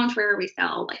sell loungewear, we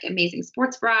sell like amazing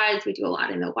sports bras. We do a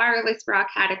lot in the wireless bra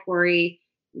category.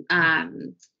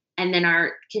 And then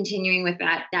are continuing with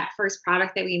that first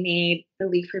product that we made, the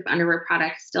leak-proof underwear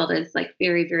product, still does like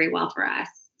very, very well for us.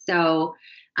 So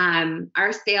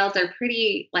Our sales are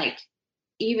pretty like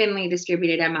evenly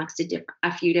distributed amongst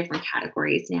a few different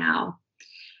categories now.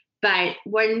 But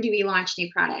when do we launch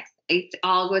new products? It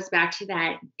all goes back to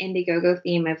that Indiegogo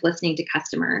theme of listening to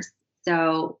customers.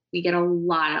 So we get a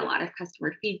lot of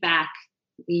customer feedback.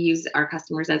 We use our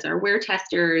customers as our wear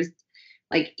testers.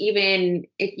 Like even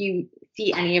if you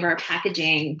see any of our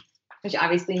packaging, which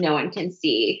obviously no one can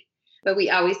see, but we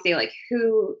always say like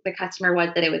who the customer was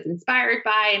that it was inspired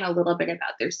by and a little bit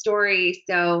about their story.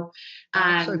 So,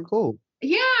 that's so cool.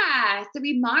 Yeah. So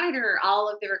we monitor all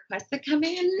of the requests that come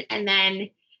in and then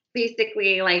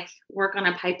basically like work on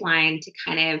a pipeline to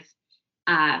kind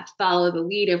of follow the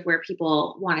lead of where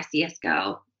people want to see us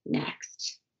go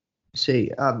next.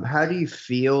 See, how do you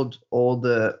field all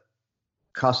the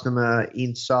customer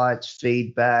insights,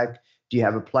 feedback? Do you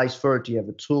have a place for it? Do you have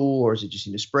a tool, or is it just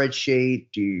in a spreadsheet?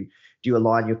 Do you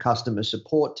align your customer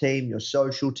support team, your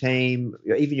social team,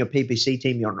 even your PPC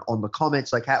team on the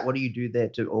comments? Like, what do you do there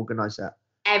to organize that?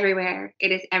 Everywhere.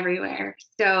 It is everywhere.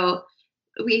 So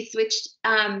we switched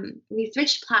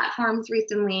platforms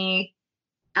recently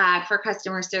for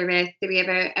customer service. So we have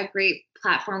a great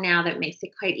platform now that makes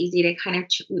it quite easy to kind of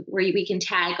where we can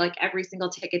tag like every single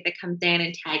ticket that comes in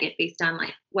and tag it based on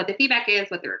like what the feedback is,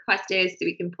 what the request is. So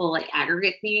we can pull like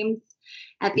aggregate themes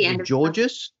at the end of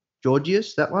Georgius,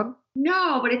 that one?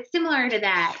 No, but it's similar to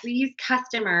that. We use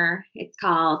customer, it's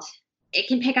called. It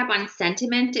can pick up on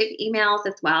sentiment of emails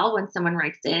as well when someone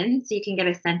writes in. So you can get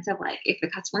a sense of like if the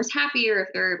customer's happy or if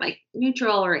they're like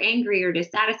neutral or angry or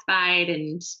dissatisfied.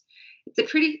 And it's a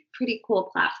pretty cool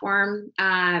platform.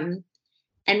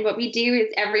 And what we do is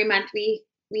every month we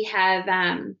have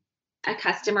a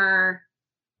customer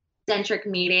centric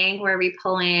meeting where we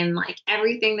pull in like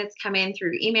everything that's come in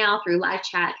through email, through live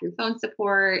chat, through phone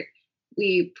support.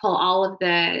 We pull all of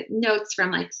the notes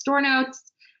from like store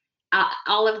notes,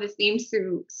 all of the themes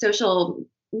through social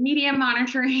media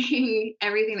monitoring,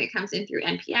 everything that comes in through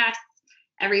NPS,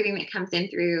 everything that comes in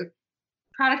through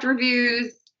product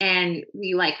reviews. And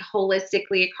we like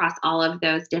holistically across all of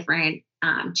those different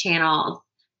channels,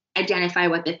 identify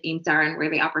what the themes are and where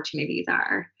the opportunities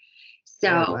are.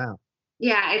 So oh, wow.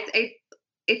 Yeah,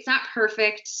 it's not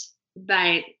perfect,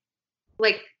 but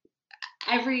like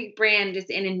every brand is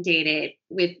inundated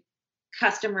with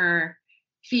customer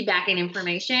feedback and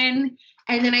information.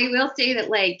 And then I will say that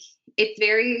like it's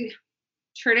very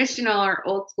traditional or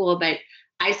old school, but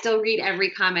I still read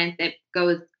every comment that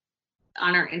goes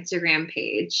on our Instagram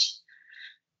page,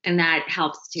 and that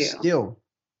helps too. Still.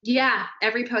 Yeah,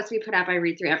 every post we put up, I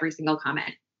read through every single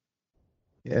comment.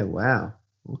 Yeah, wow.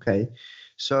 Okay.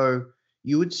 So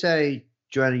you would say,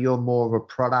 Joanna, you're more of a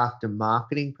product and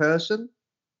marketing person?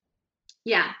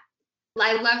 Yeah.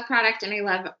 I love product and I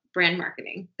love brand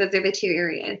marketing. Those are the two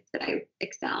areas that I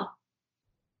excel.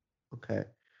 Okay.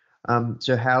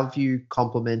 So how have you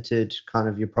complemented kind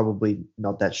of, you're probably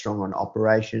not that strong on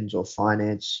operations or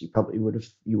finance. You probably would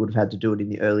have had to do it in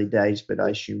the early days, but I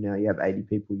assume now you have 80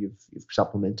 people, you've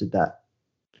supplemented that.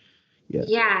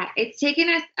 Yeah. It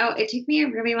took me a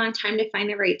really long time to find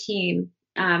the right team.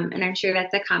 And I'm sure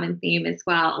that's a common theme as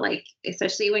well. Like,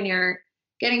 especially when you're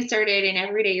getting started and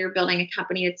every day you're building a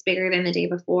company that's bigger than the day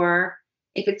before.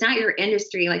 If it's not your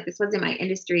industry, like this wasn't my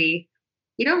industry,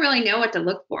 you don't really know what to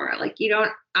look for. Like you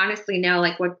don't honestly know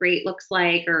like what great looks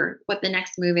like or what the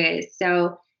next move is.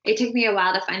 So it took me a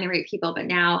while to find the right people, but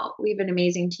now we have an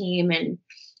amazing team and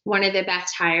one of the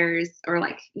best hires, or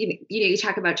like, you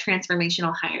talk about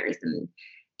transformational hires and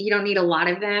you don't need a lot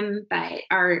of them, but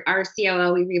our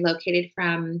COO, we relocated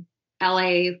from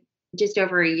LA just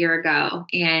over a year ago,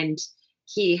 and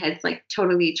he has like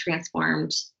totally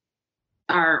transformed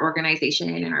our organization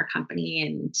and our company,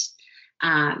 and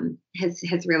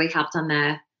has really helped on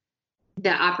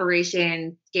the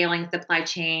operation, scaling, supply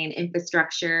chain,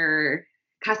 infrastructure,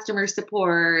 customer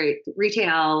support,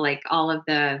 retail, like all of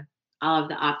the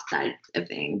ops side of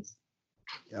things.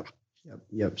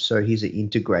 Yep. So he's an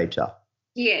integrator.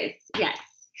 He is, yes.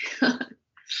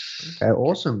 Okay,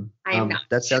 awesome. I am not.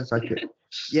 That sounds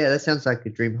like a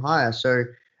dream hire. So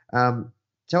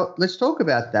let's talk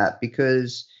about that,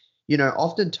 because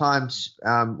oftentimes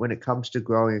when it comes to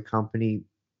growing a company,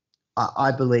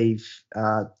 I believe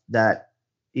that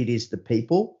it is the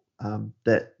people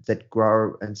that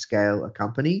grow and scale a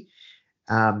company.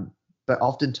 But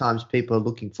oftentimes people are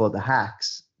looking for the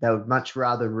hacks. They would much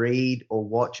rather read or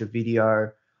watch a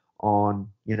video on,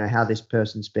 how this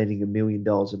person's spending $1 million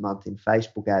a month in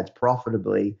Facebook ads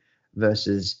profitably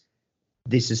versus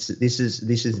this is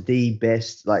the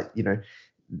best,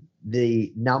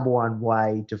 the number one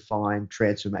way to find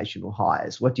transformational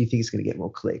hires? What do you think is going to get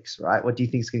more clicks, right? What do you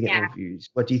think is going to get more views?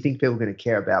 What do you think people are going to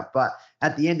care about? But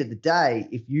at the end of the day,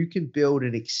 if you can build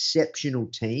an exceptional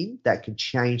team that can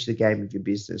change the game of your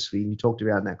business, when you talked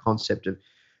about that concept of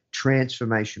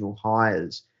transformational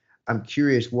hires, I'm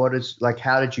curious,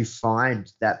 how did you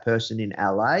find that person in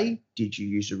LA? Did you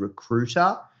use a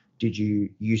recruiter?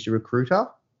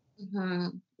 Mm-hmm.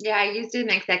 Yeah, I used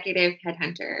an executive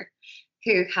headhunter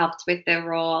who helped with the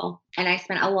role. And I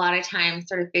spent a lot of time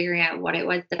sort of figuring out what it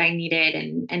was that I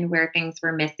needed and where things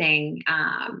were missing.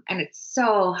 And it's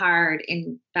so hard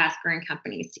in fast growing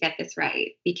companies to get this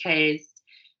right, because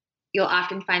you'll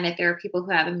often find that there are people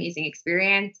who have amazing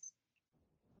experience,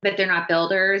 but they're not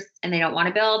builders and they don't want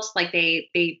to build. Like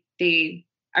they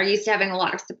are used to having a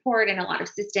lot of support and a lot of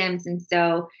systems. And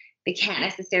so they can't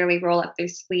necessarily roll up their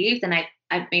sleeves. And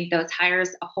I've made those hires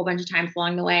a whole bunch of times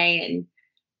along the way, and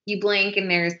you blink and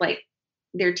there's like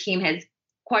their team has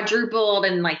quadrupled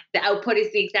and like the output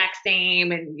is the exact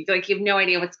same, and you have no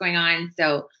idea what's going on.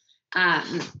 So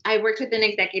I worked with an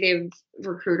executive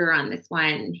recruiter on this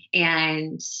one,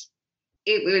 and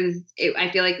I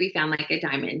feel like we found like a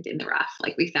diamond in the rough.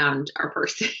 Like we found our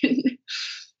person.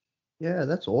 Yeah,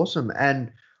 that's awesome.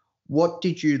 And what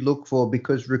did you look for?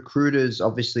 Because recruiters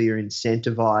obviously are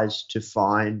incentivized to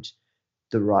find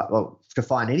to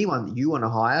find anyone that you want to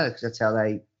hire, because that's how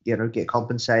they, get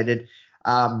compensated.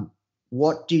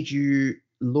 What did you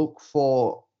look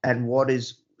for, and what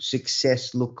does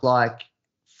success look like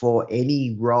for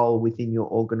any role within your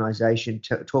organization?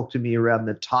 Talk to me around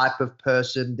the type of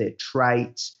person, their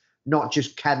traits, not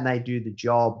just can they do the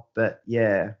job, but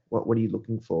what are you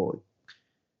looking for?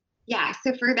 Yeah.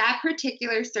 So for that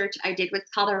particular search, I did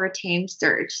what's called a retained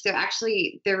search. So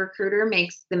actually the recruiter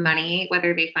makes the money,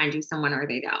 whether they find you someone or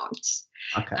they don't.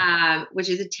 Okay. Which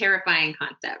is a terrifying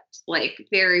concept, like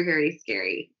very, very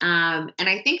scary. And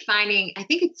I think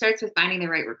it starts with finding the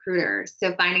right recruiter.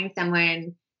 So finding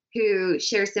someone who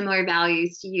shares similar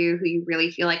values to you, who you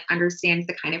really feel like understands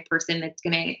the kind of person that's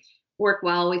going to work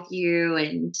well with you,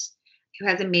 and who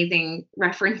has amazing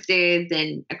references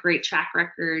and a great track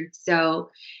record.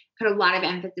 So put a lot of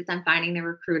emphasis on finding the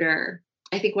recruiter.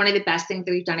 I think one of the best things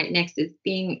that we've done at KNIX is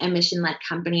being a mission-led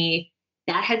company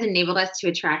that has enabled us to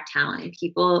attract talent,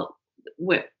 people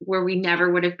where we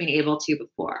never would have been able to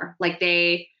before. Like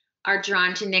they are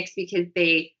drawn to KNIX because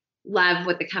they love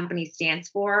what the company stands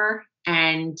for,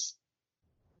 and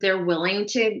they're willing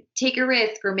to take a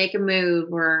risk or make a move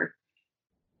or,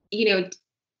 to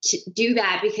do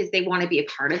that because they want to be a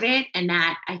part of it. And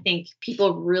that, I think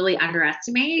people really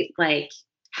underestimate, like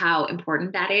how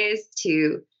important that is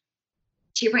to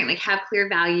your point, like have clear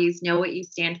values, know what you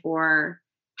stand for,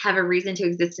 have a reason to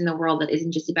exist in the world that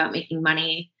isn't just about making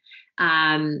money,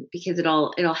 because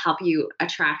it'll help you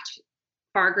attract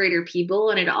far greater people.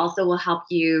 And it also will help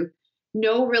you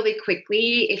know really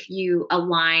quickly if you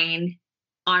align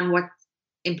on what's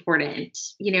important.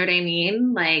 You know what I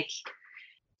mean? Like,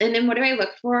 and then what do I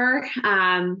look for?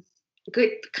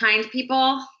 Good, kind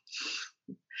people,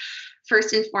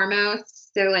 first and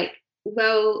foremost. So like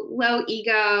low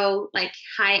ego, like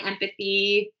high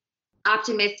empathy,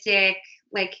 optimistic,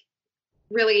 like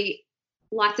really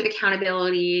lots of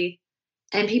accountability,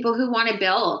 and people who want to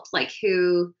build, like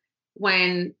who,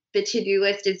 when the to-do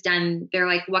list is done, they're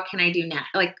like, what can I do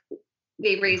next? Like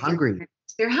they raise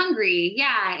they're hungry.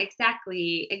 Yeah,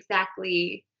 exactly.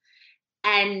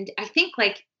 And I think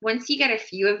like once you get a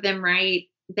few of them right,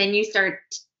 then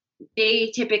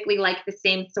they typically like the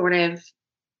same sort of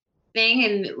thing,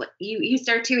 and you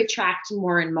start to attract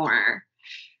more and more.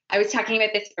 I was talking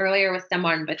about this earlier with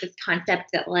someone, but this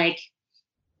concept that like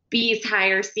bees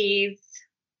hire Cs.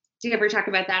 Did you ever talk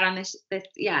about that on this?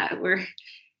 Yeah, I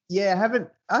haven't.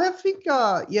 I think.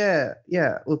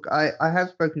 Look, I have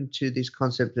spoken to this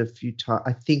concept a few times.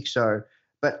 I think so.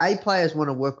 But A players want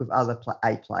to work with other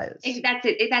A players. That's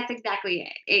it. That's exactly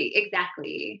it.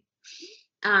 Exactly.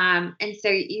 And so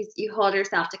you hold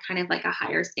yourself to kind of like a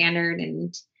higher standard,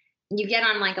 and you get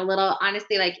on like a little,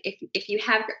 honestly, like if you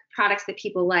have products that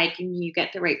people like and you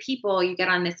get the right people, you get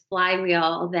on this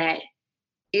flywheel that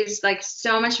is like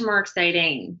so much more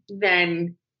exciting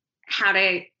than how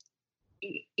to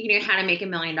make $1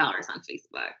 million on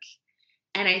Facebook.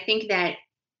 And I think that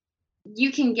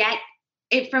you can get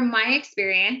it from my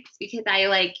experience, because I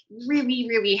like really,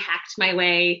 really hacked my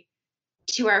way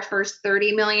to our first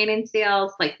 30 million in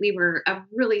sales. Like we were a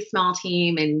really small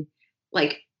team and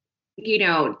like,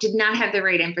 did not have the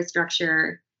right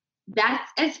infrastructure. That's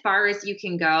as far as you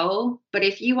can go. But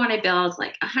if you want to build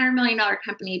like $100 million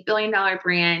company, $1 billion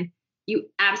brand, you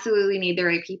absolutely need the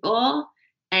right people.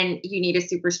 and you need a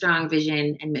super strong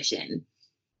vision and mission.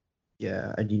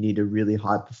 Yeah, and you need a really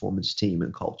high performance team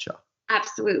and culture.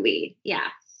 Absolutely. Yeah.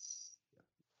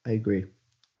 I agree.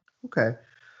 Okay.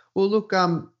 Well, look,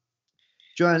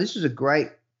 Joanna, this was a great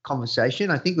conversation.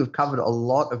 I think we've covered a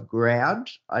lot of ground.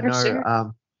 I For know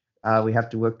sure. we have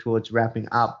to work towards wrapping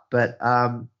up, but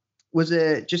was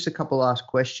there just a couple last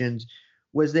questions?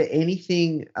 Was there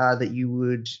anything that you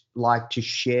would like to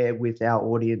share with our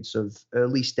audience of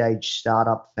early stage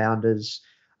startup founders,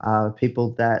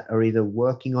 people that are either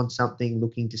working on something,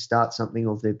 looking to start something,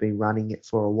 or they've been running it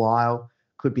for a while?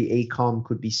 Could be e-com,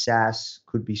 could be SaaS,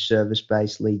 could be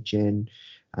service-based lead gen.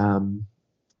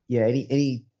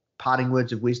 Any parting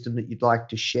words of wisdom that you'd like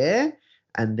to share?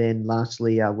 And then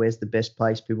lastly, where's the best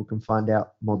place people can find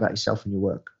out more about yourself and your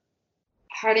work?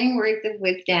 Parting words of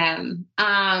wisdom.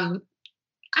 I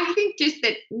think just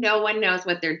that no one knows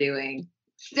what they're doing.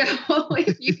 So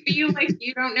if you feel like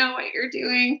you don't know what you're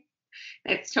doing,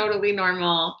 that's totally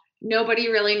normal. Nobody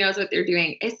really knows what they're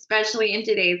doing, especially in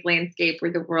today's landscape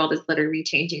where the world is literally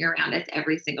changing around us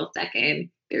every single second.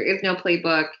 There is no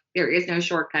playbook. There is no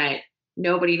shortcut.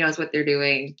 Nobody knows what they're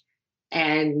doing.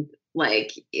 And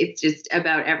like, it's just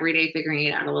about every day figuring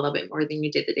it out a little bit more than you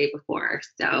did the day before.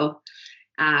 So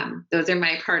those are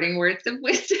my parting words of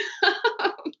wisdom.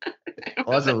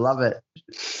 Awesome. Love it.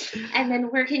 And then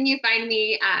where can you find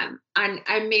me?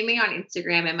 I'm mainly on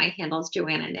Instagram, and my handle is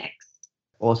Joanna Knix.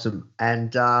 Awesome.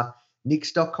 And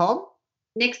Knix.com?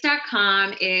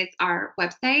 Knix.com is our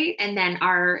website. And then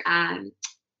our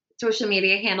social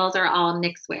media handles are all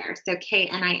Knixwear. So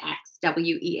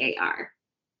KNIXWEAR.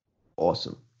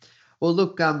 Awesome. Well,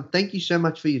 look, thank you so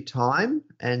much for your time.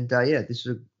 And this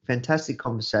was a fantastic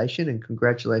conversation, and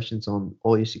congratulations on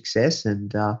all your success.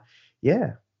 And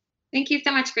Thank you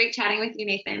so much. Great chatting with you,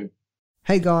 Nathan.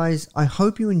 Hey guys, I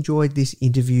hope you enjoyed this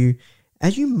interview.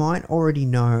 As you might already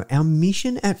know, our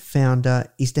mission at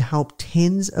Founder is to help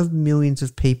tens of millions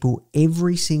of people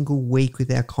every single week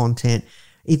with our content,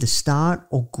 either start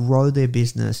or grow their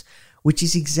business, which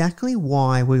is exactly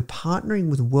why we're partnering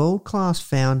with world-class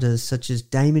founders such as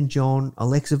Damon John,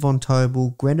 Alexa Von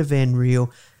Tobel, Greta Van Riel,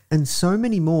 and so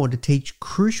many more to teach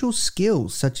crucial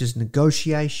skills such as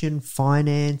negotiation,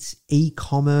 finance,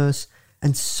 e-commerce,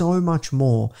 and so much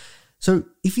more. So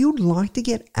if you'd like to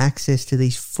get access to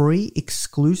these free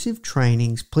exclusive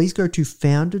trainings, please go to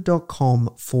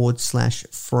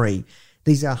founder.com/free.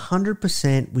 These are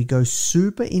 100%. We go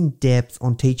super in depth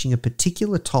on teaching a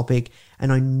particular topic,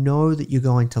 and I know that you're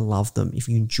going to love them if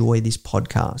you enjoy this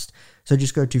podcast. So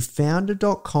just go to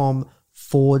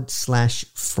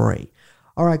founder.com/free.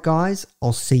 All right, guys,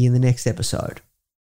 I'll see you in the next episode.